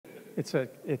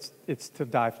It's to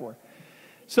die for.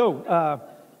 So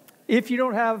if you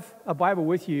don't have a Bible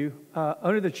with you,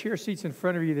 under the chair seats in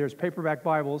front of you, there's paperback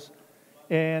Bibles.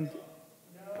 And,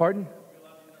 pardon?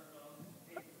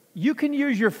 You can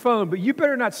use your phone, but you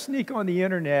better not sneak on the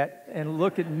internet and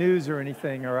look at news or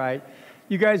anything, all right?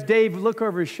 You guys, Dave, look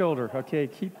over his shoulder, okay?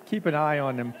 Keep an eye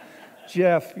on him.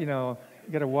 Jeff, you got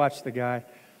to watch the guy.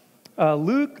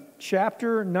 Luke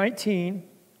chapter 19,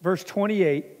 verse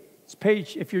 28. It's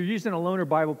page, if you're using a loaner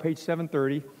Bible, page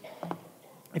 730.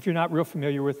 If you're not real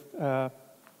familiar with the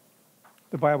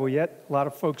Bible yet, a lot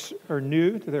of folks are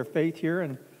new to their faith here,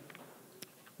 and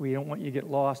we don't want you to get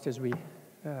lost as we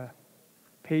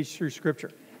page through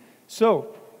Scripture.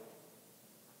 So,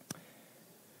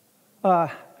 how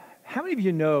many of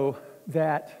you know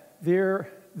that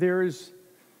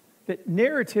that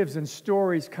narratives and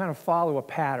stories kind of follow a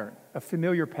pattern, a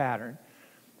familiar pattern,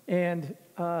 and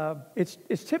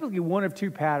it's typically one of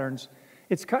two patterns.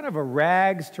 It's kind of a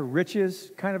rags to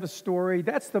riches kind of a story.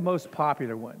 That's the most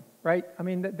popular one, right? I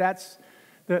mean, that's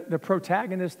the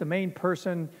protagonist, the main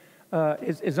person,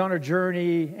 is on a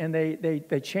journey, and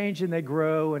they change and they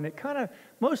grow, and it kind of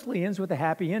mostly ends with a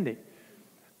happy ending.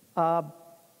 We're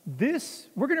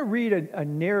going to read a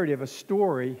narrative, a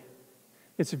story.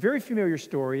 It's a very familiar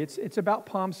story. It's about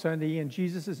Palm Sunday and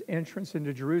Jesus' entrance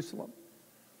into Jerusalem.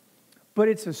 But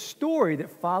it's a story that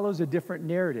follows a different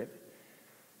narrative.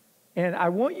 And I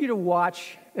want you to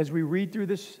watch, as we read through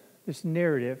this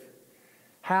narrative,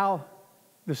 how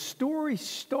the story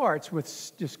starts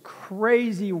with just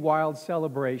crazy, wild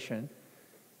celebration,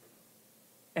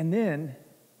 and then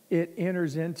it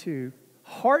enters into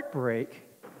heartbreak,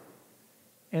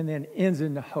 and then ends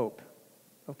into hope,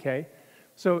 okay?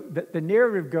 So the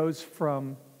narrative goes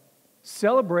from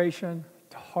celebration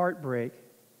to heartbreak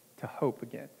to hope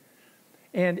again.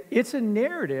 And it's a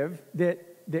narrative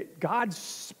that God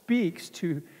speaks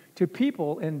to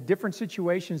people in different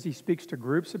situations. He speaks to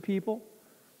groups of people.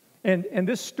 And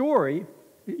this story,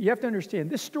 you have to understand,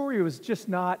 this story was just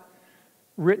not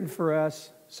written for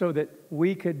us so that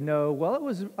we could know, well, it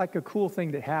was like a cool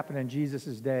thing that happened in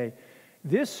Jesus' day.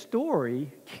 This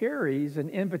story carries an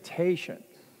invitation.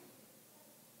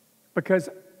 Because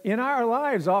in our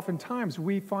lives, oftentimes,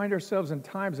 we find ourselves in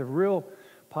times of real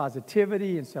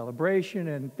positivity and celebration,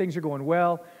 and things are going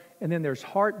well, and then there's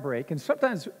heartbreak. And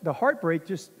sometimes the heartbreak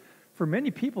just, for many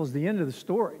people, is the end of the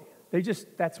story.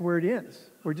 That's where it ends.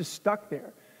 We're just stuck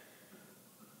there.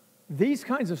 These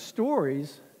kinds of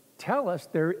stories tell us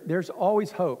there's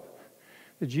always hope.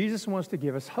 That Jesus wants to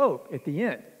give us hope at the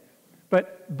end.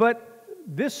 But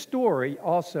this story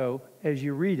also, as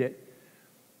you read it,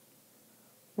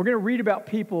 we're going to read about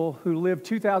people who lived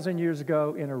 2,000 years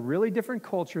ago in a really different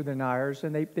culture than ours,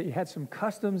 and they had some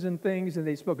customs and things, and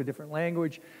they spoke a different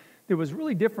language that was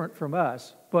really different from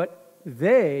us. But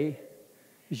they,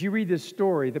 as you read this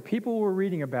story, the people we're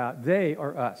reading about, they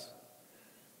are us.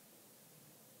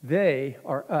 They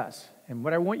are us. And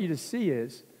what I want you to see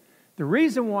is the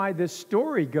reason why this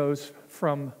story goes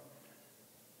from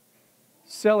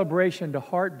celebration to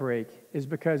heartbreak is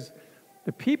because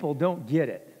the people don't get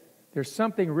it. There's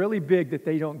something really big that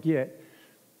they don't get,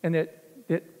 and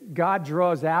that God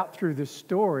draws out through this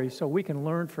story so we can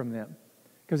learn from them.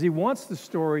 Because He wants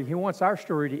our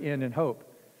story to end in hope.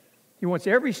 He wants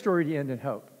every story to end in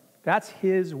hope. That's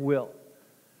His will.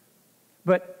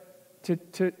 But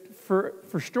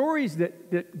for stories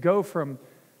that go from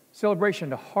celebration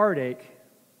to heartache,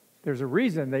 there's a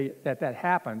reason that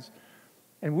happens,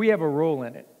 and we have a role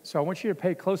in it. So I want you to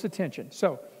pay close attention.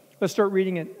 So let's start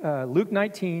reading in Luke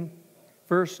 19,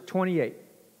 verse 28.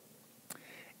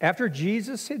 After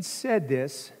Jesus had said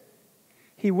this,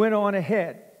 He went on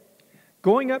ahead,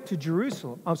 going up to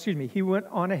Jerusalem. He went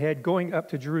on ahead, going up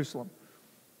to Jerusalem.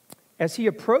 As He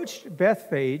approached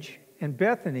Bethphage and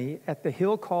Bethany at the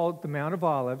hill called the Mount of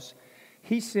Olives,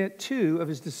 He sent two of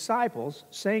His disciples,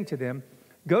 saying to them,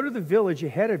 "Go to the village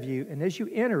ahead of you, and as you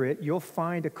enter it, you'll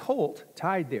find a colt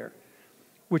tied there,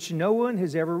 which no one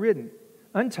has ever ridden.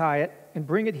 Untie it and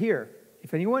bring it here.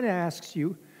 If anyone asks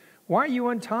you, 'Why are you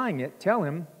untying it?' tell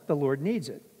him the Lord needs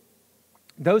it."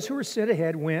 Those who were sent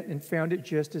ahead went and found it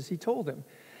just as He told them.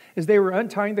 As they were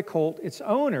untying the colt, its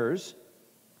owners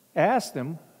asked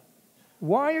them,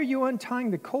 "Why are you untying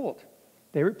the colt?"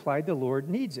 They replied, "The Lord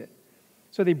needs it."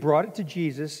 So they brought it to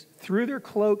Jesus, threw their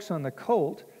cloaks on the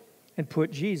colt, and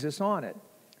put Jesus on it.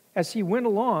 As He went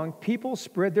along, people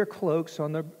spread their cloaks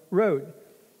on the road.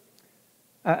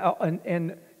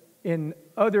 And in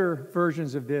other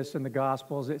versions of this in the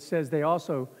Gospels, it says they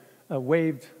also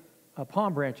waved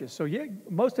palm branches. So yeah,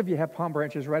 most of you have palm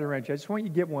branches right around you. I just want you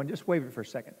to get one. Just wave it for a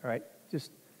second, all right?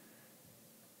 Just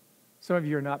Some of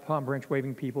you are not palm branch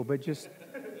waving people, but just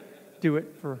do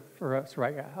it for us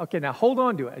right now. Okay, now hold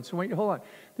on to it. I just want you to hold on.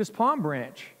 This palm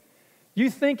branch, you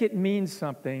think it means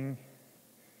something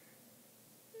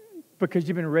because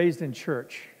you've been raised in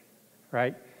church,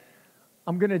 right?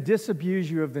 I'm going to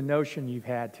disabuse you of the notion you've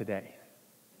had today.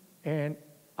 And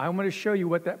I'm going to show you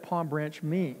what that palm branch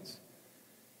means.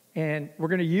 And we're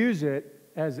going to use it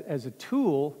as a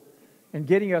tool in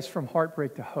getting us from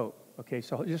heartbreak to hope. Okay,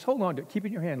 so just hold on to it. Keep it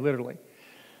in your hand, literally.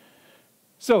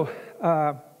 So,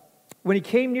 when he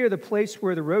came near the place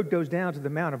where the road goes down to the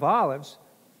Mount of Olives,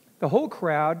 the whole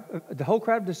crowd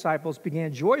of disciples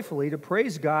began joyfully to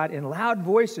praise God in loud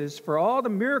voices for all the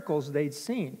miracles they'd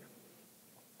seen.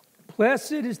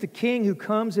 Blessed is the King who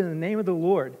comes in the name of the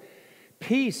Lord.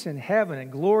 Peace in heaven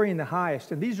and glory in the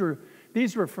highest. And these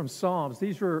were from Psalms.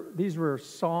 These were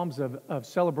Psalms of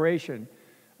celebration.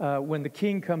 When the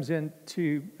King comes when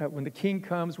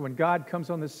God comes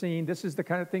on the scene, this is the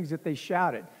kind of things that they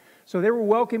shouted. So they were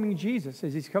welcoming Jesus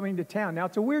as he's coming to town. Now,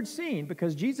 it's a weird scene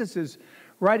because Jesus is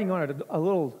riding on a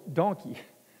little donkey.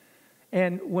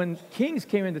 And when kings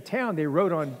came into town, they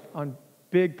rode on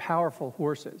big, powerful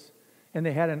horses. And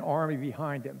they had an army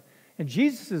behind him. And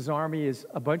Jesus' army is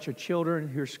a bunch of children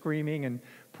who are screaming and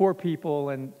poor people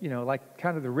and, like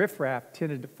kind of the riffraff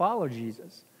tended to follow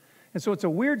Jesus. And so it's a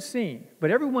weird scene,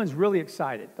 but everyone's really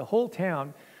excited. The whole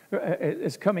town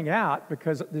is coming out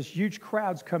because this huge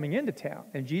crowd's coming into town.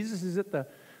 And Jesus is at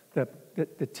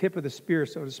the tip of the spear,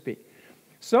 so to speak.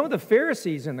 Some of the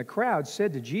Pharisees in the crowd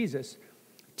said to Jesus,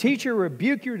 "Teacher,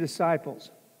 rebuke your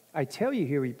disciples." "I tell you,"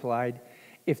 he replied,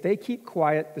 "if they keep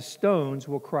quiet, the stones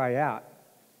will cry out."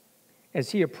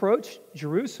 As he approached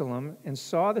Jerusalem and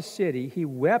saw the city, he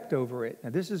wept over it. Now,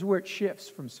 this is where it shifts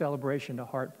from celebration to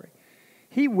heartbreak.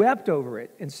 He wept over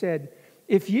it and said,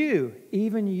 "If you,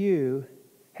 even you,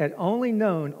 had only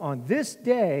known on this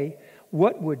day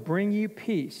what would bring you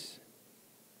peace,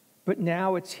 but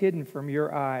now it's hidden from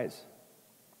your eyes.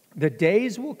 The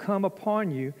days will come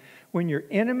upon you when your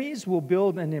enemies will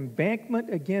build an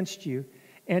embankment against you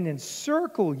and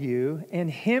encircle you and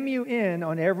hem you in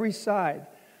on every side.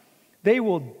 They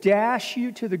will dash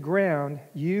you to the ground,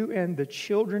 you and the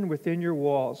children within your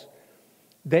walls.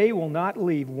 They will not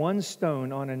leave one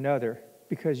stone on another,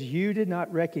 because you did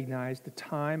not recognize the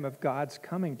time of God's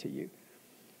coming to you."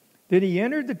 Then he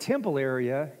entered the temple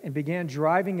area and began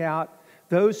driving out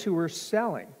those who were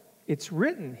selling. "It's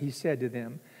written," he said to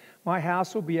them, "My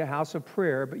house will be a house of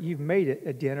prayer, but you've made it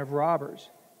a den of robbers."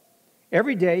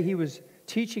 Every day he was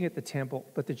teaching at the temple,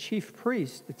 but the chief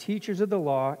priests, the teachers of the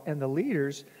law, and the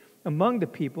leaders among the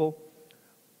people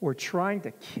were trying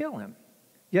to kill him.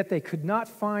 Yet they could not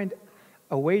find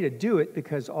a way to do it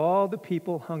because all the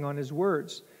people hung on his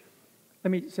words.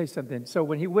 Let me say something. So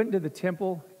when he went into the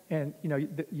temple, and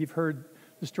you've heard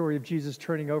the story of Jesus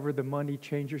turning over the money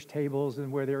changers' tables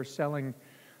and where they were selling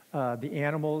the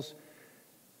animals.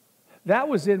 That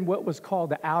was in what was called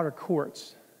the outer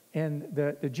courts. And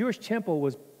the Jewish temple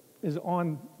is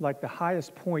on like the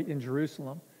highest point in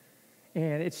Jerusalem.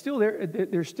 And it's still there.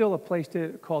 There's still a place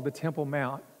called the Temple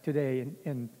Mount today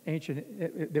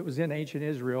that was in ancient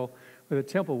Israel, where the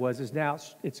temple was.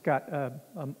 It's got a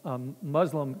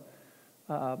Muslim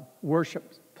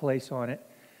worship place on it.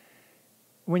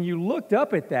 When you looked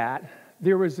up at that,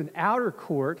 there was an outer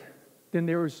court, then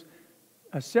there was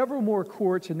several more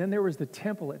courts, and then there was the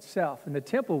temple itself. And the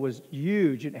temple was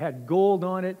huge. It had gold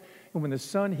on it, and when the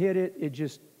sun hit it, it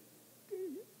just,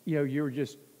 you were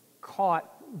just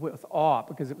caught with awe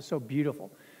because it was so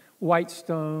beautiful. White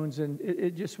stones, and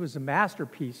it just was a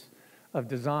masterpiece of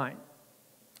design.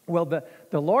 Well,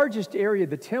 the largest area of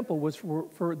the temple was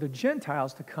for the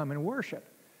Gentiles to come and worship.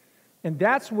 And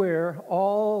that's where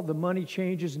all the money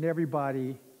changers and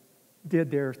everybody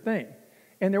did their thing.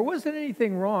 And there wasn't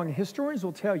anything wrong. Historians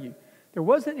will tell you, there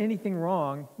wasn't anything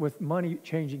wrong with money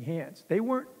changing hands. They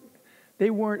weren't,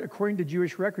 according to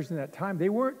Jewish records in that time, they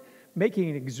weren't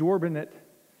making exorbitant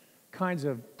kinds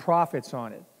of profits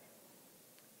on it.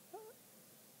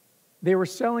 They were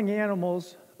selling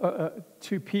animals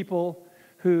to people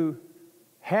who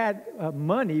had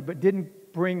money but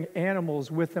didn't bring animals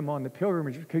with them on the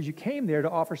pilgrimage, because you came there to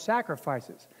offer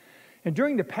sacrifices. And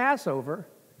during the Passover,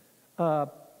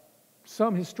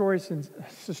 some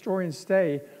historians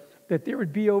say that there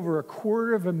would be over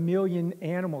 250,000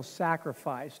 animals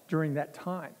sacrificed during that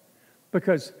time,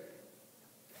 because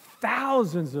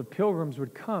thousands of pilgrims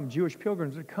would come, Jewish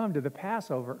pilgrims would come to the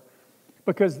Passover,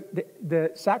 because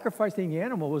the sacrificing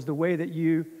animal was the way that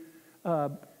you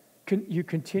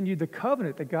continued the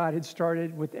covenant that God had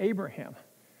started with Abraham.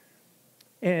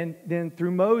 And then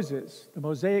through Moses, the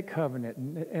Mosaic covenant,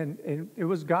 and it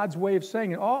was God's way of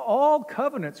saying it. All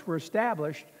covenants were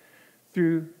established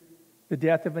through the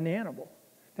death of an animal.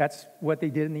 That's what they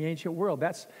did in the ancient world.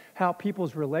 That's how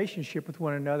people's relationship with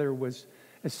one another was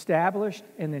established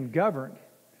and then governed.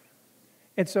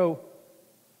 And so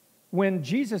when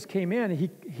Jesus came in,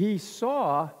 he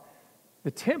saw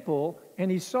the temple,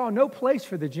 and he saw no place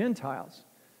for the Gentiles,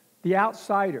 the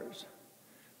outsiders.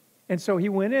 And so he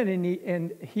went in,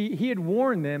 and he had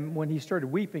warned them when he started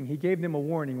weeping. He gave them a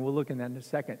warning. We'll look at that in a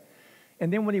second.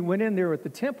 And then when he went in there at the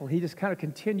temple, he just kind of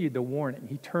continued the warning.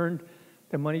 He turned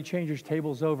the money changers'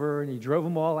 tables over, and he drove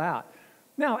them all out.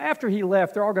 Now, after he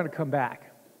left, they're all going to come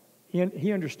back.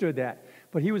 He understood that.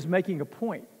 But he was making a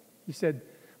point. He said,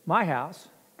 my house,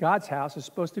 God's house, is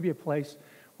supposed to be a place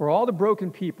where all the broken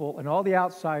people and all the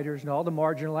outsiders and all the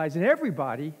marginalized and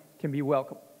everybody can be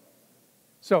welcome.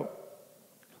 So,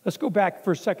 let's go back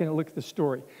for a second and look at the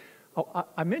story.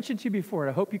 I mentioned to you before,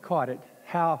 and I hope you caught it,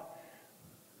 how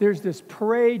there's this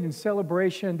parade and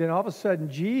celebration, then all of a sudden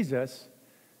Jesus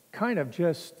kind of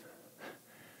just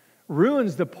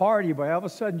ruins the party by all of a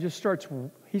sudden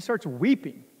he starts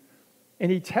weeping.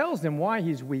 And he tells them why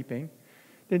he's weeping.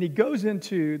 Then he goes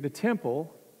into the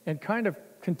temple and kind of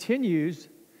continues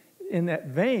in that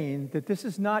vein that this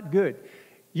is not good.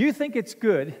 You think it's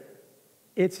good,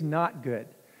 it's not good.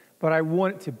 But I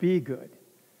want it to be good.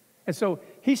 And so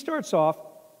he starts off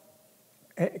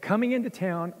coming into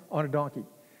town on a donkey.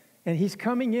 And he's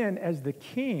coming in as the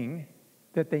king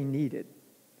that they needed.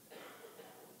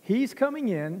 He's coming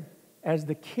in as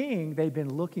the king they've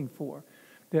been looking for,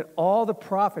 that all the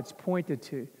prophets pointed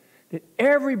to, that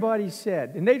everybody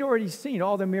said, and they'd already seen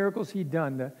all the miracles he'd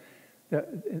done,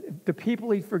 the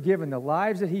people he'd forgiven, the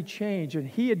lives that he'd changed. And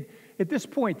he had, at this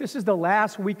point, this is the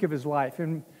last week of his life.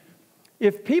 And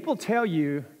if people tell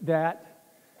you that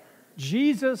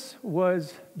Jesus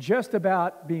was just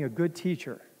about being a good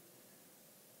teacher,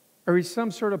 or he's some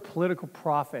sort of political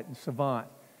prophet and savant,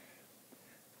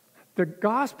 the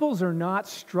Gospels are not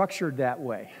structured that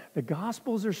way. The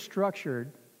Gospels are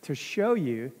structured to show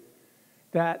you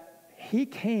that he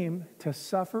came to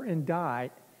suffer and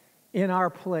die in our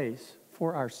place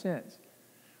for our sins.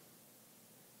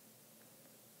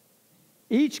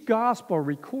 Each gospel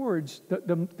records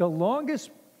the longest,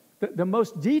 the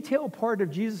most detailed part of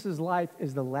Jesus' life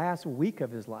is the last week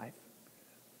of his life.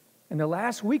 And the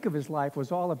last week of his life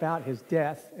was all about his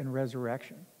death and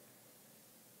resurrection.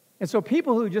 And so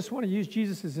people who just want to use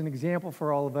Jesus as an example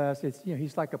for all of us,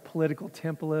 he's like a political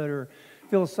template or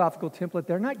philosophical template.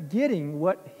 They're not getting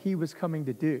what he was coming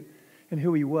to do and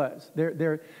who he was.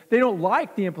 They don't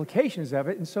like the implications of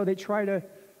it, and so they try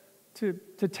to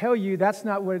tell you that's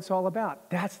not what it's all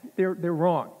about. They're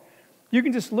wrong. You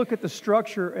can just look at the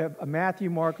structure of Matthew,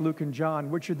 Mark, Luke, and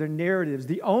John, which are the narratives,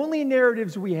 the only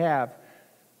narratives we have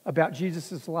about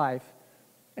Jesus' life,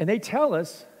 and they tell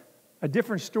us a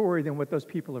different story than what those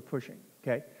people are pushing,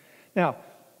 okay? Now,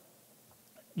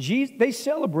 they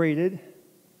celebrated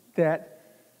that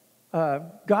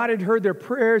God had heard their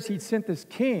prayers, he'd sent this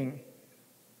king,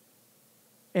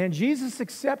 and Jesus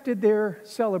accepted their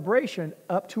celebration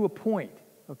up to a point,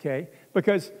 okay?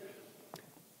 Because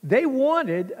they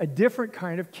wanted a different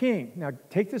kind of king. Now,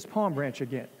 take this palm branch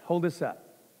again. Hold this up.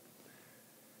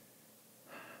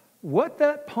 What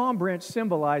that palm branch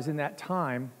symbolized in that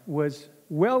time was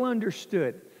well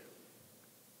understood.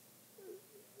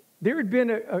 There had been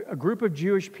a group of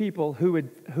Jewish people who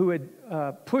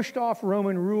had pushed off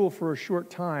Roman rule for a short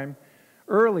time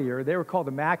earlier. They were called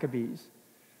the Maccabees.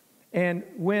 And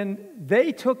when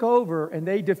they took over and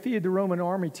they defeated the Roman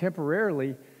army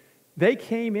temporarily, they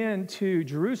came into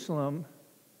Jerusalem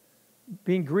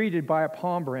being greeted by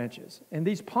palm branches. And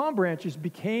these palm branches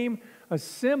became a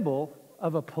symbol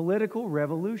of a political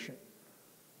revolution.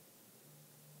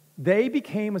 They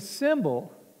became a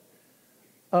symbol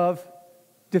of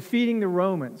defeating the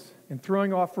Romans and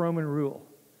throwing off Roman rule.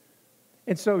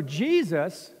 And so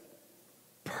Jesus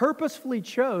purposefully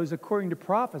chose, according to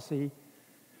prophecy,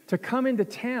 to come into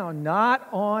town not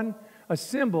on a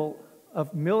symbol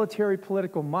of military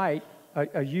political might,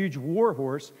 a huge war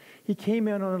horse. He came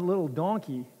in on a little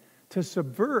donkey to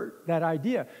subvert that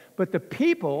idea. But the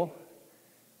people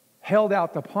held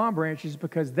out the palm branches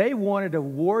because they wanted a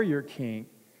warrior king.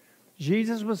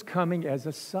 Jesus was coming as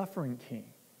a suffering king.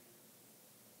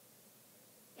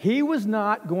 He was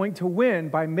not going to win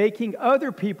by making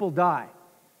other people die.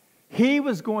 He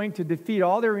was going to defeat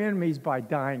all their enemies by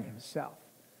dying himself.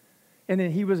 And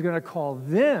then he was going to call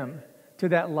them to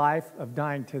that life of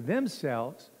dying to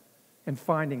themselves and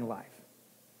finding life.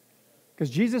 Because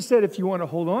Jesus said, if you want to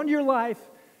hold on to your life,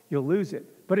 you'll lose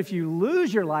it. But if you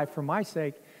lose your life for my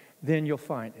sake, then you'll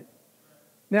find it.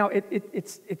 Now,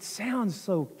 it sounds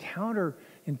so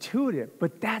counterintuitive,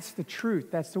 but that's the truth.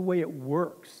 That's the way it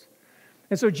works.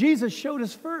 And so Jesus showed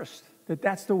us first that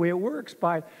that's the way it works,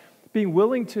 by being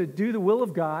willing to do the will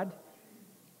of God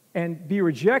and be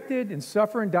rejected and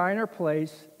suffer and die in our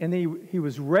place. And then he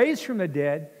was raised from the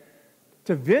dead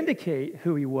to vindicate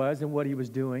who he was and what he was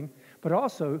doing, but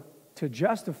also to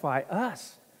justify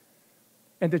us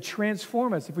and to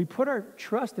transform us. If we put our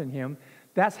trust in him,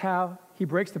 that's how he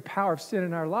breaks the power of sin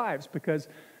in our lives, because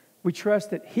we trust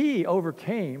that he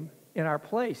overcame in our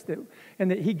place,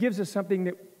 and that he gives us something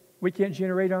that we can't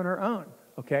generate on our own,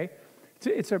 okay?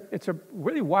 It's a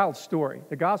really wild story.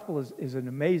 The gospel is an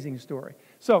amazing story.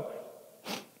 So,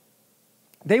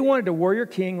 they wanted a warrior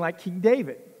king like King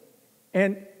David.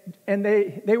 And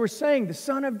they were saying, the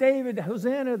son of David,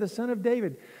 Hosanna, the son of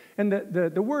David. And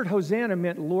the word Hosanna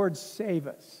meant Lord save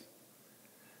us.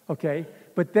 Okay?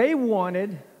 But they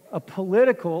wanted a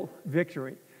political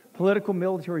victory, political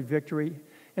military victory.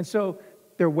 And so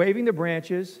they're waving the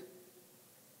branches,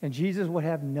 and Jesus would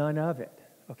have none of it.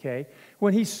 Okay?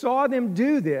 When he saw them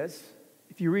do this,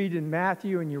 if you read in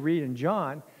Matthew and you read in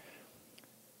John,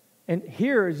 and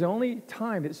here is the only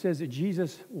time it says that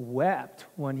Jesus wept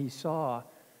when he saw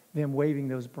them waving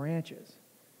those branches.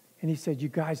 And he said, you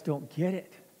guys don't get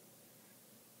it.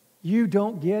 You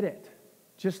don't get it.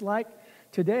 Just like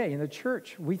today in the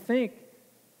church, we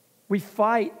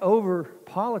fight over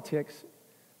politics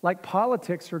like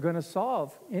politics are going to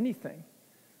solve anything.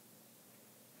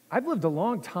 I've lived a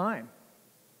long time.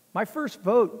 My first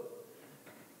vote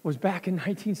was back in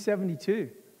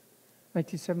 1972,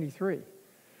 1973.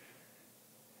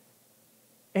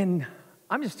 And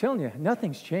I'm just telling you,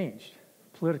 nothing's changed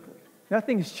politically.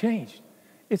 Nothing's changed.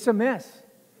 It's a mess.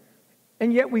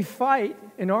 And yet we fight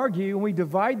and argue and we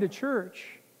divide the church.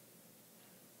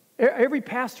 Every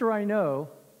pastor I know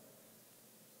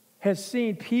has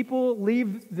seen people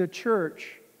leave the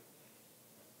church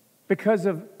because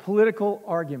of political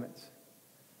arguments.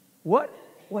 What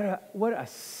a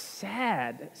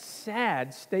sad,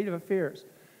 sad state of affairs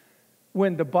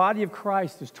when the body of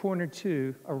Christ is torn in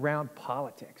two around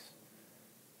politics,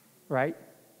 right?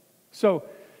 So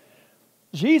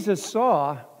Jesus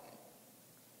saw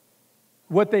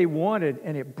what they wanted,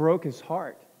 and it broke his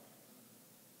heart.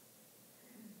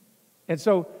 And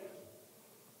so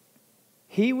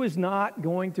he was not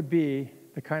going to be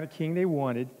the kind of king they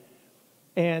wanted.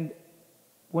 And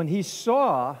when he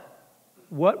saw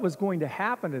what was going to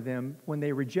happen to them when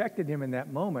they rejected him in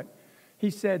that moment, he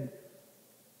said,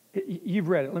 you've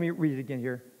read it, let me read it again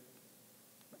here.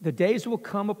 The days will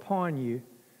come upon you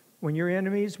when your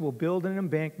enemies will build an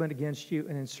embankment against you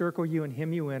and encircle you and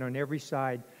hem you in on every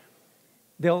side.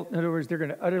 In other words, they're going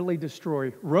to utterly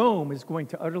destroy. Rome is going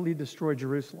to utterly destroy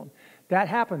Jerusalem. That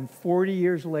happened 40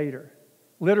 years later.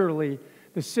 Literally,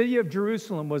 the city of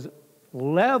Jerusalem was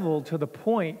leveled to the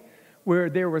point where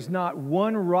there was not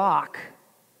one rock,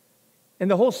 and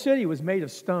the whole city was made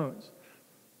of stones.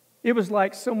 It was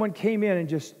like someone came in and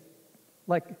just,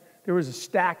 like there was a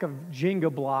stack of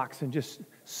Jenga blocks and just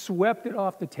swept it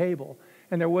off the table,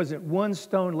 and there wasn't one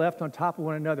stone left on top of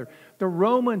one another. The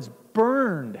Romans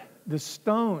burned the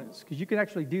stones, because you can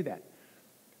actually do that.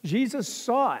 Jesus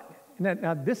saw it.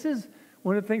 Now, this is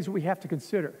one of the things we have to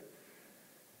consider.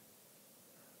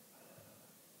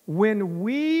 When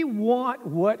we want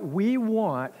what we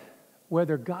want,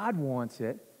 whether God wants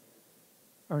it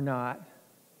or not,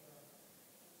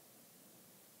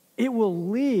 it will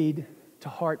lead to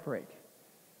heartbreak.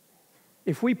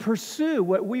 If we pursue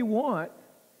what we want,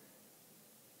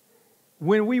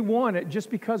 when we want it,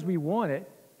 just because we want it,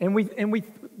 and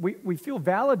we feel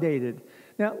validated.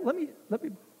 Now, let me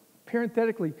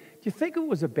parenthetically, do you think it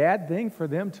was a bad thing for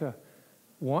them to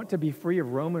want to be free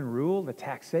of Roman rule, the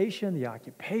taxation, the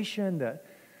occupation, the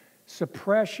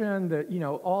suppression,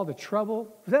 all the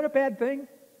trouble? Was that a bad thing?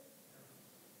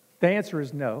 The answer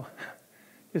is no.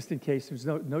 Just in case there's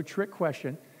no trick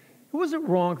question. It wasn't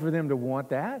wrong for them to want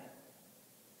that.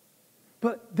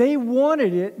 But they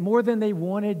wanted it more than they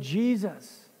wanted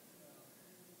Jesus.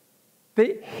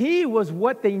 He was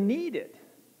what they needed.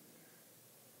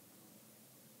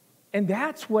 And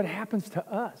that's what happens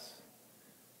to us.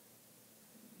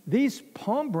 These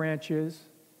palm branches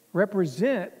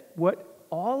represent what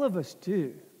all of us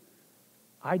do.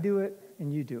 I do it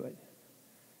and you do it.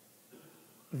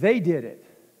 They did it.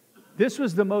 This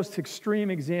was the most extreme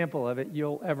example of it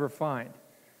you'll ever find.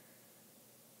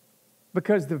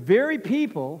 Because the very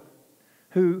people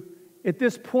who at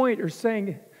this point are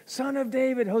saying, Son of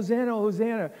David, Hosanna,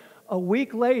 Hosanna, a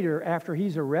week later after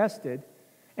he's arrested,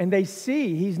 and they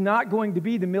see he's not going to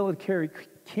be the military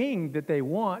king that they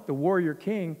want, the warrior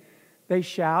king, they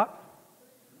shout,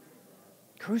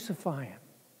 crucify him.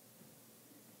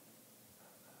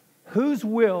 Whose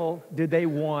will did they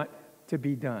want to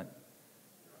be done?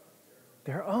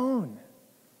 Their own.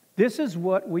 This is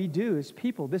what we do as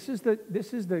people. This is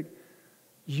the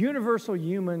universal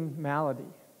human malady.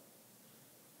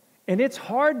 And it's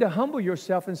hard to humble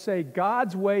yourself and say,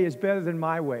 God's way is better than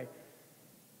my way.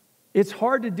 It's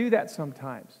hard to do that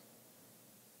sometimes.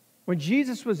 When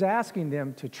Jesus was asking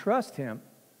them to trust him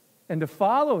and to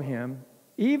follow him,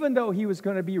 even though he was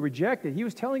going to be rejected, he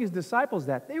was telling his disciples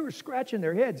that. They were scratching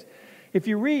their heads. If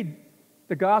you read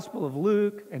the Gospel of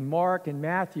Luke and Mark and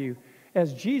Matthew,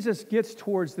 as Jesus gets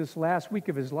towards this last week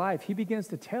of his life, he begins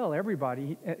to tell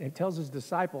everybody, and tells his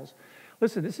disciples,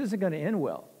 listen, this isn't going to end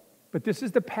well, but this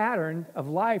is the pattern of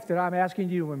life that I'm asking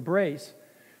you to embrace,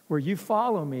 where you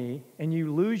follow me and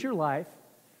you lose your life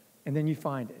and then you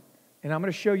find it. And I'm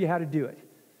going to show you how to do it.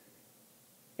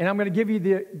 And I'm going to give you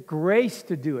the grace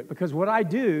to do it, because what I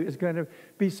do is going to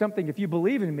be something, if you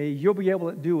believe in me, you'll be able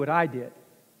to do what I did.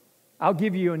 I'll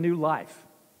give you a new life.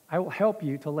 I will help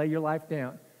you to lay your life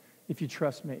down if you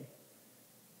trust me.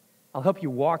 I'll help you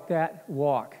walk that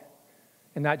walk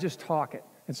and not just talk it.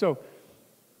 And so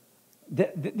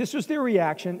this was their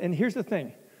reaction. And here's the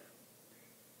thing.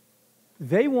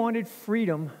 They wanted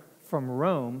freedom from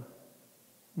Rome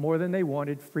more than they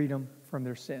wanted freedom from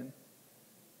their sin.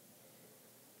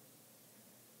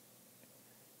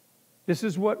 This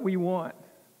is what we want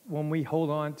when we hold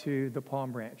on to the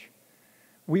palm branch.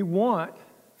 We want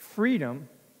freedom,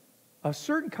 a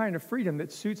certain kind of freedom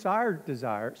that suits our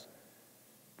desires,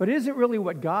 but it isn't really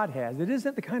what God has. It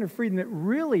isn't the kind of freedom that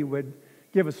really would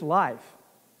give us life.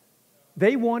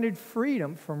 They wanted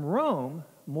freedom from Rome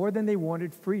more than they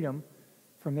wanted freedom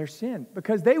from their sin,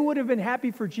 because they would have been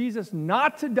happy for Jesus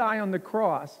not to die on the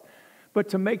cross, but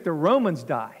to make the Romans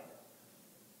die.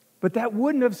 But that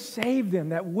wouldn't have saved them.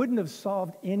 That wouldn't have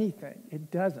solved anything.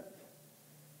 It doesn't.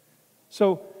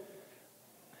 So,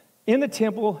 in the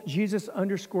temple, Jesus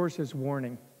underscores his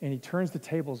warning, and he turns the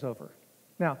tables over.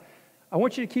 Now, I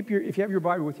want you to keep if you have your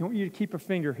Bible with you, I want you to keep a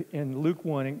finger in Luke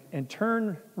 1 and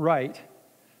turn right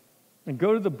and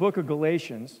go to the book of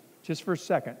Galatians just for a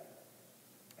second.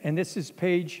 And this is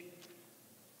page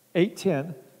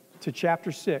 810 to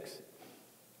chapter 6.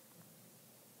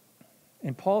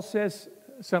 And Paul says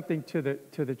something to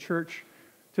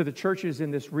the churches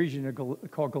in this region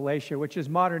called Galatia, which is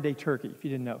modern-day Turkey, if you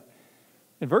didn't know.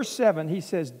 In verse 7, he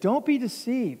says, "Don't be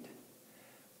deceived.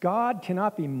 God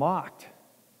cannot be mocked.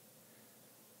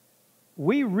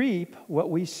 We reap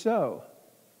what we sow.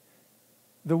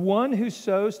 The one who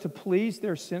sows to please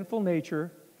their sinful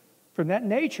nature, from that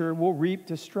nature will reap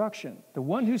destruction. The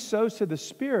one who sows to the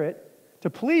Spirit, to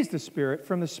please the Spirit,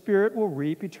 from the Spirit will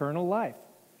reap eternal life."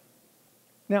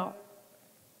 Now,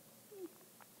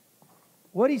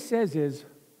 what he says is,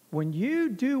 when you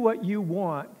do what you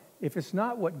want, if it's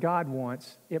not what God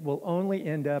wants, it will only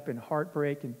end up in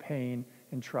heartbreak and pain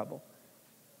and trouble.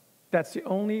 That's the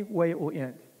only way it will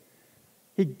end.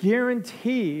 He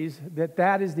guarantees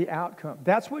that is the outcome.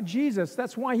 That's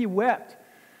why he wept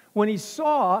when he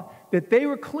saw that they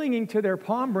were clinging to their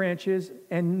palm branches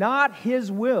and not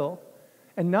his will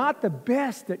and not the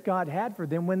best that God had for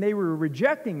them. When they were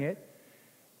rejecting it,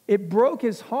 it broke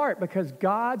his heart, because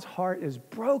God's heart is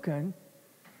broken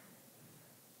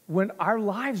when our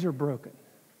lives are broken.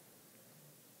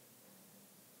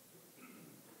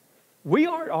 We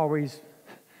aren't always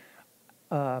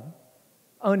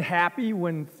unhappy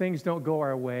when things don't go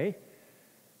our way,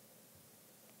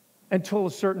 until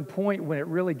a certain point when it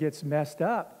really gets messed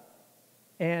up.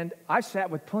 And I sat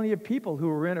with plenty of people who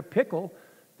are in a pickle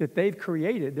that they've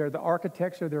created. They're the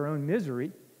architects of their own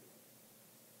misery.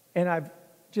 And I've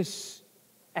just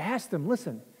asked them,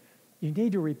 listen, you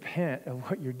need to repent of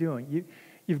what you're doing.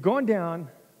 You've gone down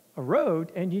a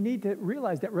road, and you need to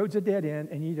realize that road's a dead end,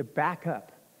 and you need to back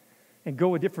up and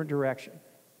go a different direction.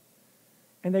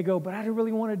 And they go, but I don't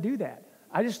really want to do that.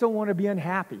 I just don't want to be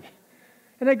unhappy.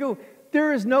 And I go,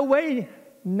 there is no way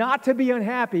not to be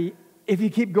unhappy if you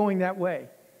keep going that way.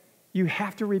 You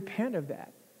have to repent of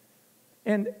that.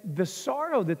 And the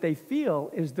sorrow that they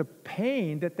feel is the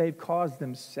pain that they've caused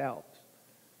themselves.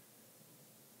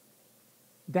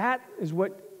 That is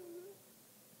what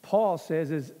Paul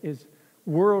says is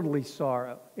worldly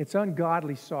sorrow. It's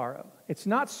ungodly sorrow. It's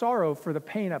not sorrow for the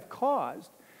pain I've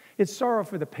caused. It's sorrow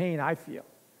for the pain I feel.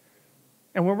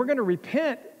 And when we're going to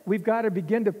repent, we've got to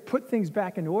begin to put things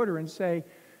back in order and say,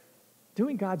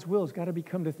 doing God's will has got to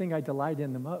become the thing I delight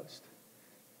in the most.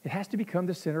 It has to become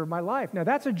the center of my life. Now,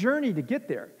 that's a journey to get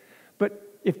there.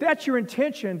 But if that's your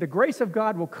intention, the grace of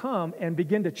God will come and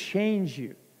begin to change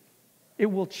you. It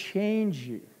will change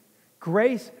you.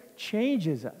 Grace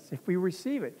changes us if we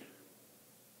receive it.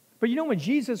 But you know, when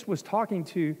Jesus was talking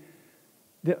to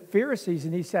the Pharisees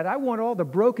and he said, I want all the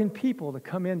broken people to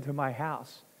come into my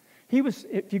house.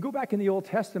 If you go back in the Old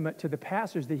Testament to the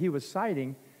pastors that he was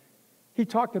citing, he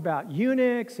talked about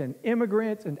eunuchs and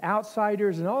immigrants and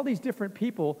outsiders and all these different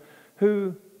people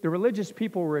who the religious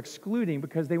people were excluding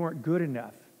because they weren't good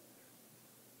enough.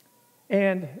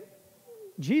 And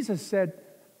Jesus said,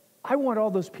 I want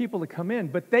all those people to come in,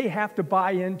 but they have to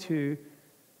buy into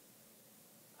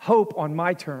hope on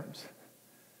my terms.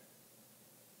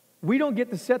 We don't get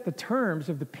to set the terms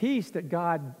of the peace that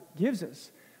God gives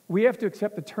us. We have to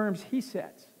accept the terms he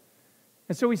sets.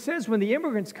 And so he says when the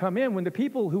immigrants come in, when the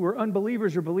people who are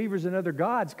unbelievers or believers in other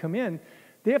gods come in,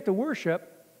 they have to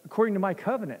worship according to my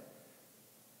covenant.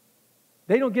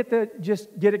 They don't get to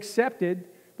just get accepted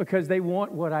because they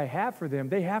want what I have for them.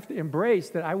 They have to embrace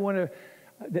that I want to,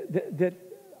 that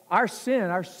our sin,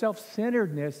 our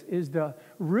self-centeredness is the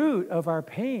root of our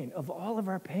pain, of all of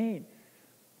our pain.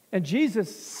 And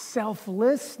Jesus'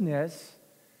 selflessness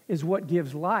is what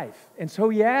gives life. And so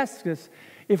he asks us,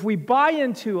 if we buy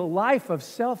into a life of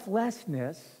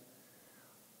selflessness,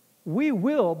 we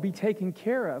will be taken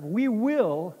care of. We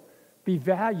will be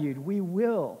valued. We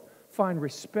will find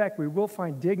respect. We will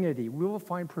find dignity. We will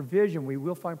find provision. We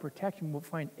will find protection. We'll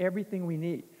find everything we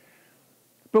need.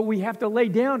 But we have to lay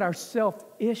down our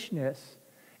selfishness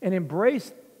and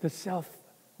embrace the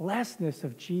selflessness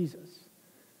of Jesus.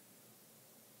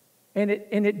 And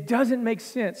it doesn't make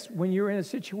sense when you're in a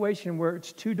situation where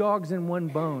it's 2 dogs and 1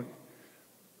 bone,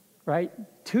 right?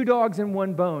 2 dogs and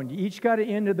 1 bone. You each got an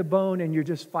end of the bone and you're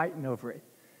just fighting over it.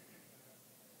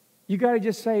 You got to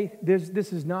just say,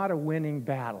 this is not a winning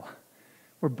battle.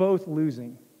 We're both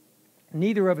losing.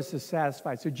 Neither of us is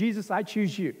satisfied. So Jesus, I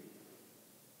choose you.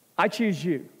 I choose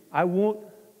you. I won't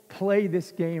play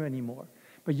this game anymore.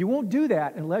 But you won't do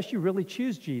that unless you really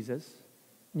choose Jesus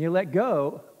and you let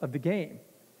go of the game.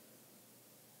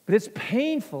 But it's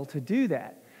painful to do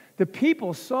that. The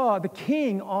people saw the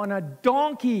king on a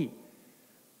donkey.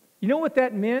 You know what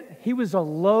that meant? He was a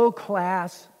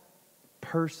low-class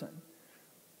person.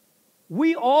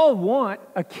 We all want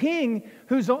a king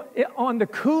who's on the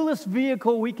coolest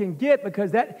vehicle we can get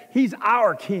because he's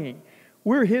our king.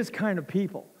 We're his kind of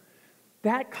people.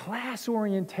 That class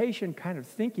orientation kind of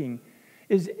thinking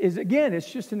is again, it's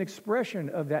just an expression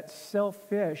of that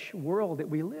selfish world that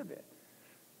we live in.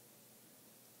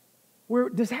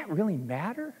 Does that really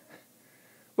matter?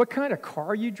 What kind of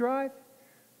car you drive?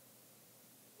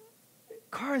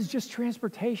 Car is just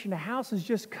transportation. A house is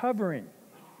just covering.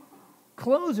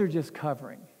 Clothes are just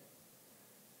covering.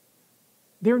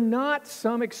 They're not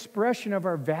some expression of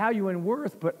our value and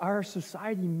worth, but our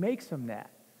society makes them that.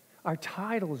 Our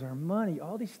titles, our money,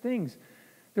 all these things,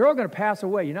 they're all going to pass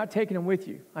away. You're not taking them with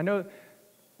you. I know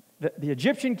the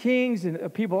Egyptian kings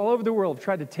and people all over the world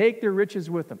tried to take their riches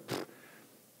with them.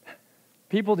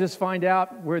 People just find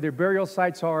out where their burial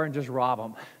sites are and just rob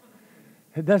them.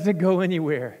 It doesn't go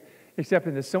anywhere except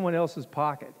into someone else's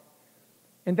pocket.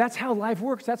 And that's how life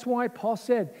works. That's why Paul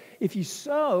said, if you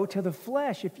sow to the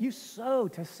flesh, if you sow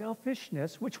to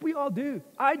selfishness, which we all do,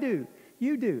 I do,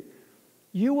 you do,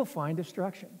 you will find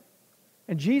destruction.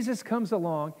 And Jesus comes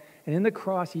along, and in the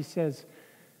cross he says,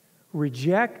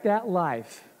 reject that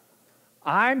life.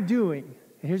 I'm doing,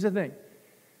 and here's the thing,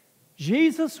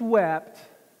 Jesus wept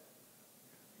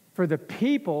for the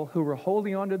people who were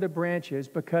holding onto the branches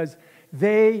because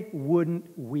they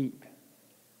wouldn't weep.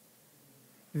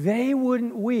 They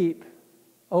wouldn't weep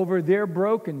over their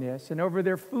brokenness and over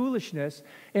their foolishness.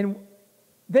 And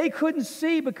they couldn't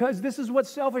see because this is what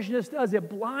selfishness does. It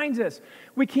blinds us.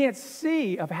 We can't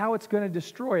see of how it's going to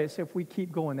destroy us if we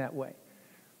keep going that way.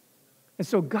 And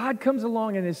so God comes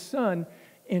along and his son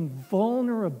in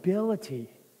vulnerability,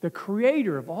 the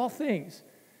creator of all things,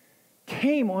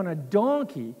 came on a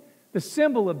donkey, the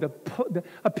symbol of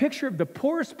a picture of the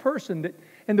poorest person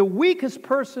and the weakest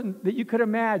person that you could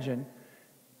imagine,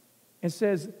 and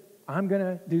says, I'm going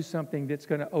to do something that's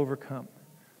going to overcome.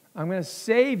 I'm going to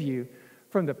save you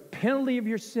from the penalty of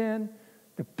your sin,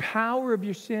 the power of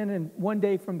your sin, and one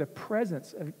day from the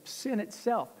presence of sin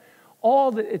itself.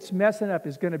 All that it's messing up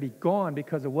is going to be gone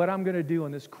because of what I'm going to do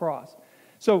on this cross.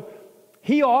 So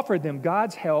he offered them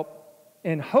God's help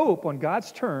and hope on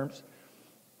God's terms.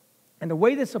 And the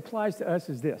way this applies to us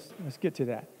is this. Let's get to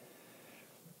that.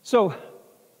 So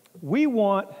we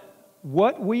want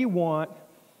what we want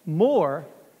more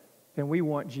than we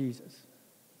want Jesus.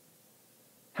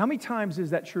 How many times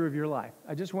is that true of your life?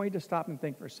 I just want you to stop and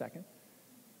think for a second.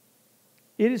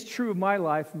 It is true of my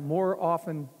life more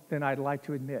often than I'd like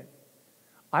to admit.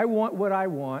 I want what I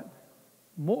want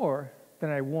more than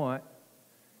I want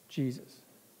Jesus.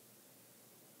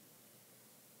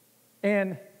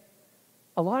 And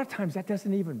a lot of times that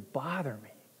doesn't even bother me.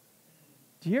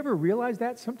 Do you ever realize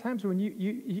that sometimes when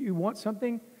you want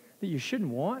something that you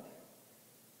shouldn't want,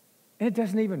 and it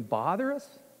doesn't even bother us?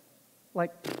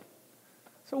 Like,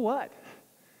 so what?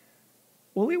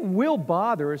 Well, it will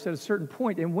bother us at a certain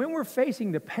point. And when we're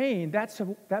facing the pain, that's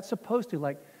supposed to,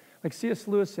 like C.S.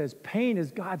 Lewis says, pain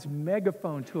is God's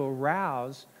megaphone to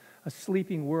arouse a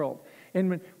sleeping world.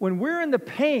 And when we're in the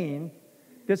pain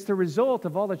that's the result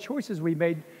of all the choices we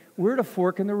made, we're at a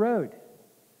fork in the road.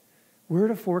 We're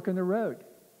at a fork in the road.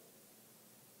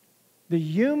 The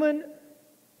human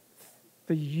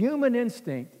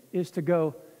instinct is to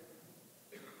go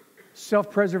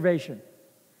self-preservation.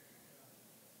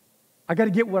 I got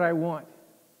to get what I want.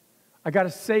 I got to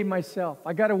save myself.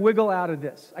 I got to wiggle out of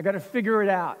this. I got to figure it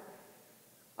out.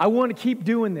 I want to keep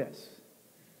doing this.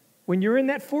 When you're in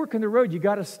that fork in the road, you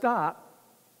got to stop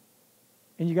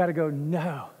and you got to go,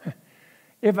 no.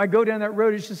 If I go down that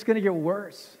road, it's just going to get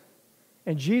worse.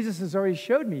 And Jesus has already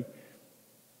showed me,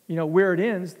 where it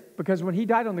ends, because when he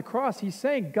died on the cross, he's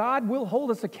saying God will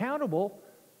hold us accountable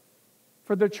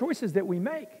for the choices that we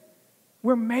make.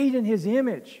 We're made in his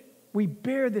image. We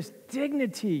bear this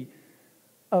dignity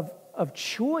of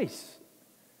choice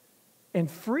and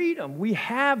freedom. We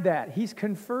have that. He's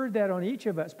conferred that on each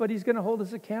of us, but he's going to hold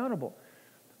us accountable.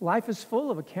 Life is full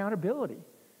of accountability.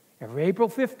 Every April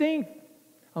 15th,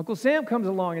 Uncle Sam comes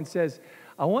along and says,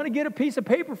 I want to get a piece of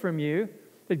paper from you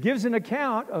that gives an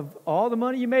account of all the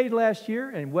money you made last year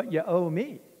and what you owe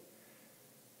me.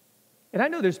 And I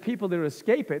know there's people that will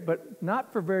escape it, but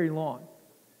not for very long,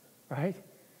 right?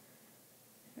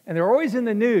 And they're always in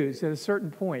the news at a certain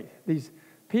point. These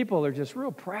people are just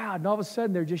real proud, and all of a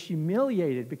sudden they're just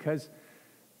humiliated because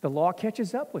the law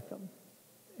catches up with them.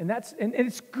 And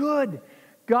it's good.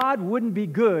 God wouldn't be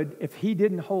good if he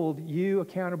didn't hold you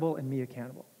accountable and me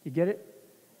accountable. You get it?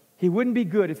 He wouldn't be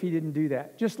good if he didn't do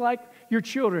that. Just like your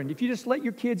children. If you just let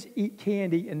your kids eat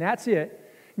candy and that's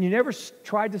it, and you never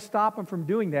tried to stop them from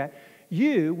doing that,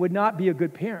 you would not be a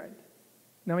good parent.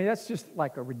 Now, I mean, that's just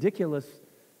like a ridiculous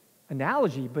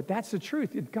analogy, but that's the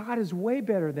truth. God is way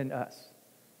better than us.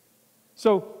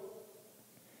 So,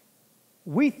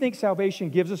 we think salvation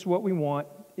gives us what we want.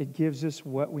 It gives us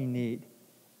what we need.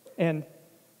 And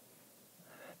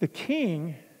the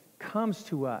King comes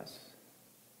to us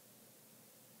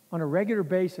on a regular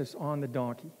basis on the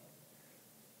donkey.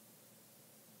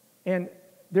 And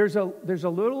there's a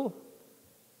little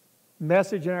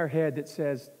message in our head that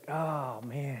says, oh,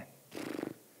 man,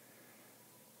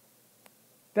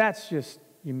 that's just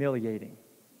humiliating.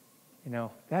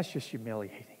 That's just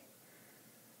humiliating.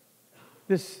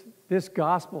 This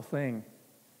gospel thing,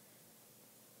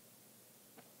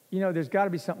 there's got to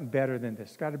be something better than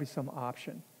this. Got to be some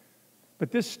option. But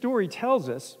this story tells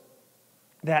us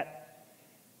that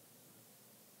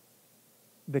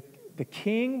the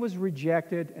king was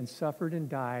rejected and suffered and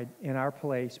died in our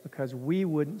place because we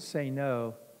wouldn't say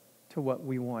no to what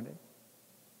we wanted.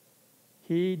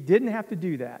 He didn't have to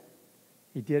do that.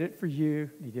 He did it for you.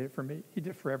 He did it for me. He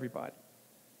did it for everybody.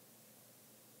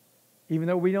 Even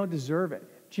though we don't deserve it.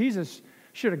 Jesus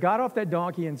should have got off that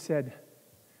donkey and said,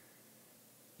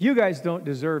 you guys don't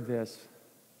deserve this.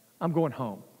 I'm going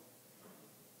home.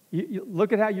 You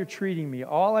look at how you're treating me.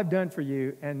 All I've done for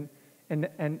you, and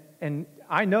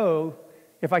I know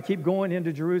if I keep going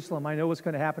into Jerusalem, I know what's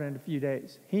going to happen in a few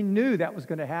days. He knew that was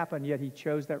going to happen, yet he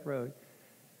chose that road.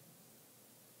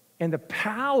 And the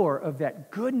power of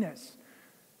that goodness,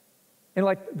 and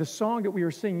like the song that we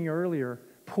were singing earlier,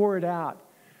 pour it out.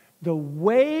 The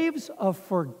waves of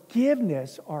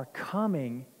forgiveness are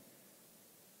coming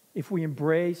if we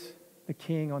embrace the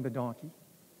king on the donkey.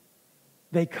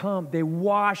 They come, they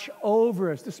wash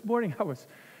over us. This morning I was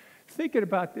thinking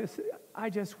about this. I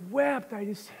just wept.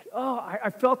 I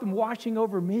felt them washing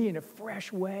over me in a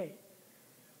fresh way.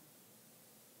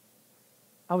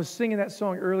 I was singing that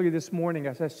song earlier this morning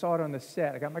as I saw it on the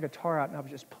set. I got my guitar out and I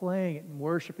was just playing it and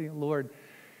worshiping the Lord.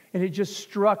 And it just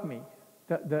struck me.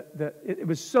 It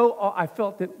was so, I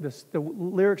felt that the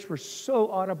lyrics were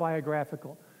so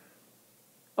autobiographical.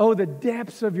 Oh, the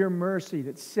depths of your mercy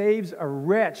that saves a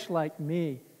wretch like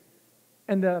me.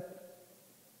 And the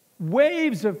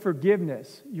waves of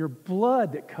forgiveness, your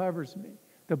blood that covers me,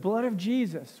 the blood of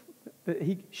Jesus that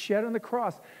he shed on the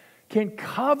cross, can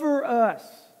cover us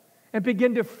and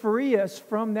begin to free us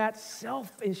from that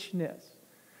selfishness.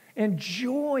 And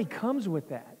joy comes with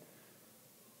that.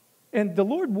 And the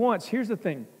Lord wants, here's the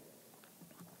thing.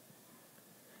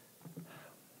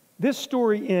 this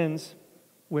story ends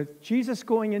with Jesus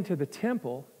going into the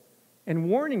temple and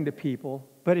warning the people.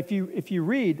 But if you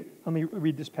read, let me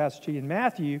read this passage to you in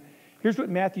Matthew. Here's what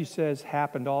Matthew says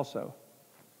happened also.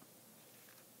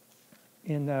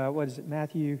 In,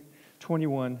 Matthew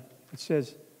 21, it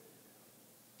says,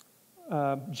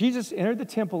 Jesus entered the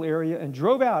temple area and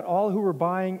drove out all who were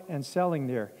buying and selling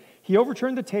there. He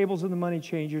overturned the tables of the money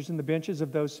changers and the benches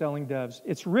of those selling doves.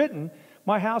 It's written,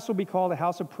 my house will be called a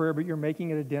house of prayer, but you're making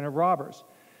it a den of robbers.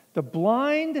 The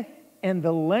blind and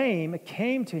the lame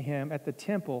came to him at the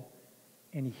temple,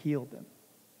 and he healed them.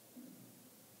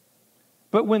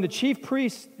 But when the chief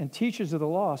priests and teachers of the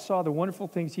law saw the wonderful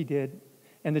things he did,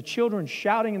 and the children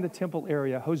shouting in the temple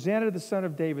area, Hosanna to the Son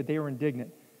of David, they were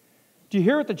indignant. Do you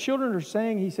hear what the children are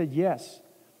saying? He said, yes.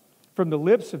 From the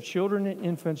lips of children and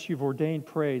infants you've ordained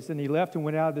praise. And he left and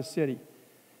went out of the city.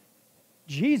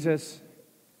 Jesus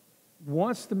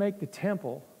wants to make the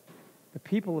temple, the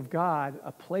people of God,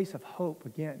 a place of hope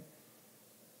again.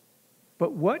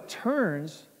 But what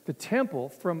turns the temple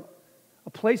from a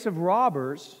place of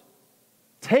robbers,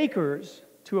 takers,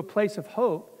 to a place of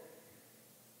hope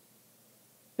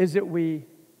is that we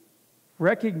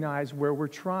recognize where we're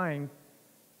trying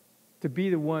to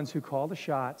be the ones who call the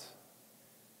shots,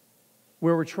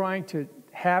 where we're trying to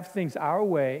have things our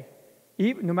way,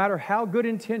 even, no matter how good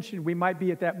intentioned we might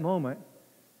be at that moment,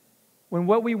 when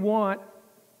what we want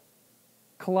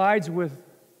collides with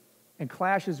and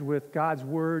clashes with God's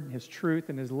Word, His truth,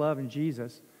 and His love in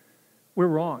Jesus, we're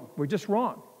wrong. We're just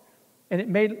wrong.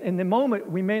 And in the moment,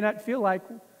 we may not feel like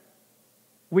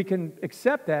we can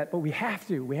accept that, but we have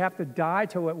to. We have to die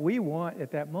to what we want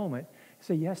at that moment and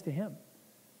say yes to Him.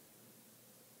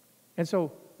 And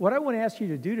so what I want to ask you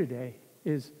to do today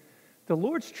is the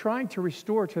Lord's trying to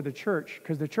restore to the church,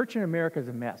 because the church in America is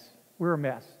a mess. We're a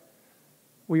mess.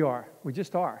 We are. We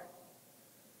just are.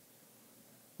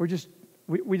 We just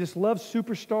love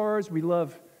superstars. We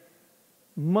love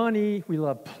money. We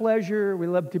love pleasure. We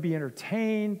love to be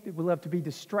entertained. We love to be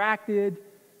distracted.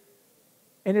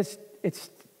 And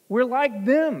we're like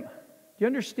them. Do you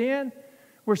understand?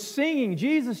 We're singing,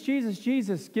 Jesus, Jesus,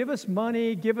 Jesus. Give us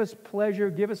money, give us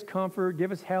pleasure, give us comfort,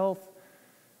 give us health.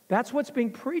 That's what's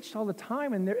being preached all the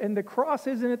time, and the cross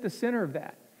isn't at the center of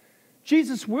that.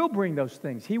 Jesus will bring those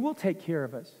things. He will take care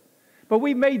of us. But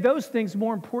we've made those things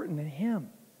more important than Him.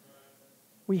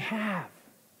 We have.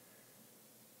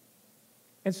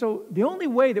 And so the only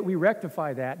way that we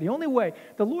rectify that, the only way,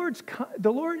 the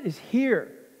Lord is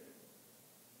here.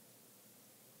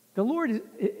 The Lord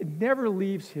never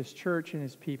leaves His church and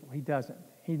His people. He doesn't.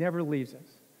 He never leaves us.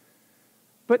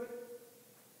 But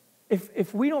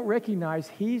if we don't recognize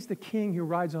He's the King who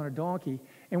rides on a donkey,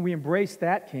 and we embrace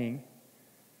that King,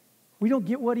 we don't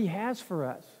get what He has for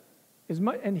us.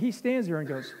 And He stands there and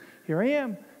goes, here I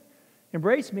am,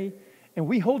 embrace me. And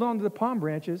we hold on to the palm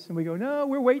branches and we go, no,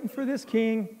 we're waiting for this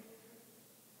King.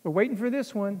 We're waiting for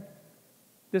this one.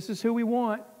 This is who we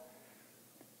want.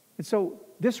 And so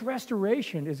this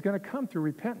restoration is going to come through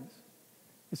repentance.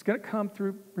 It's going to come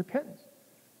through repentance.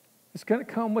 It's going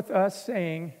to come with us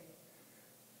saying,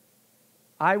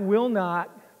 I will not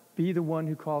be the one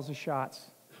who calls the shots.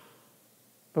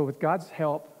 But with God's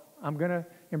help, I'm going to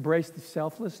embrace the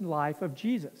selfless life of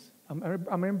Jesus. I'm going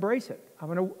to embrace it. I'm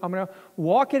going to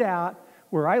walk it out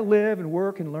where I live and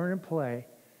work and learn and play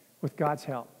with God's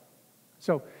help.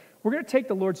 So we're going to take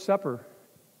the Lord's Supper.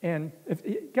 And if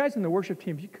guys in the worship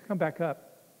team, if you could come back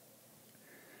up.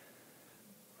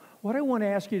 What I want to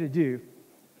ask you to do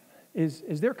is,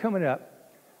 as they're coming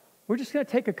up, we're just going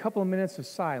to take a couple of minutes of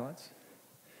silence.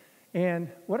 And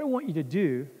what I want you to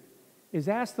do is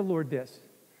ask the Lord this.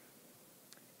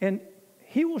 And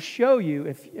He will show you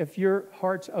if your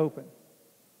heart's open.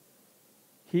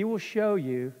 He will show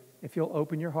you if you'll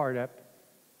open your heart up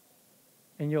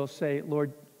and you'll say,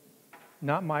 Lord,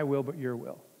 not my will, but your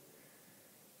will.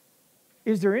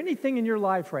 Is there anything in your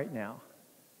life right now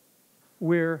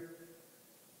where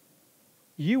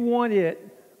you want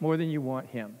it more than you want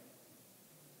Him?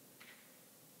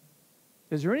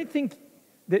 Is there anything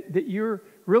that you're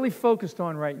really focused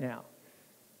on right now?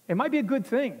 It might be a good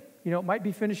thing. You know, it might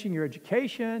be finishing your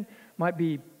education, might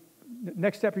be the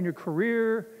next step in your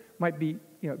career, might be,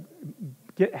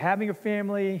 having a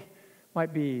family,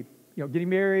 might be, getting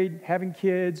married, having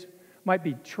kids, might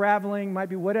be traveling, might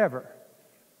be whatever.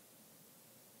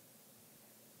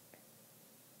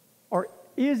 Or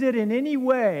is it in any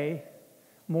way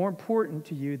more important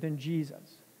to you than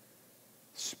Jesus?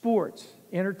 Sports,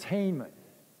 entertainment.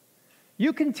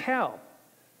 You can tell.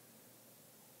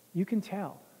 You can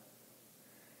tell.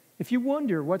 If you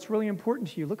wonder what's really important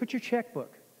to you, look at your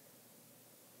checkbook.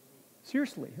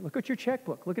 Seriously, look at your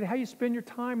checkbook. Look at how you spend your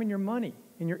time and your money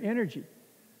and your energy.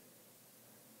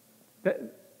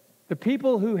 The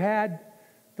people who had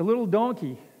the little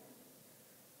donkey,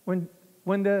 when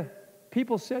the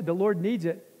people said the Lord needs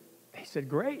it, they said,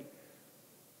 great.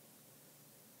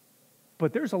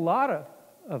 But there's a lot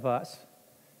of us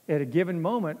at a given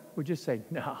moment would just say,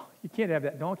 no, you can't have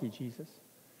that donkey, Jesus.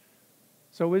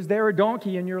 So is there a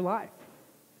donkey in your life?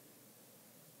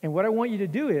 And what I want you to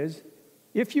do is,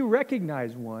 if you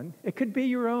recognize one, it could be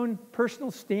your own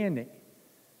personal standing.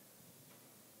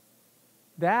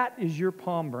 That is your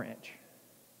palm branch.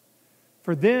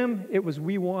 For them, it was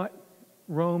we want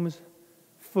Rome's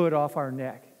foot off our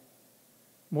neck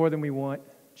more than we want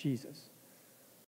Jesus.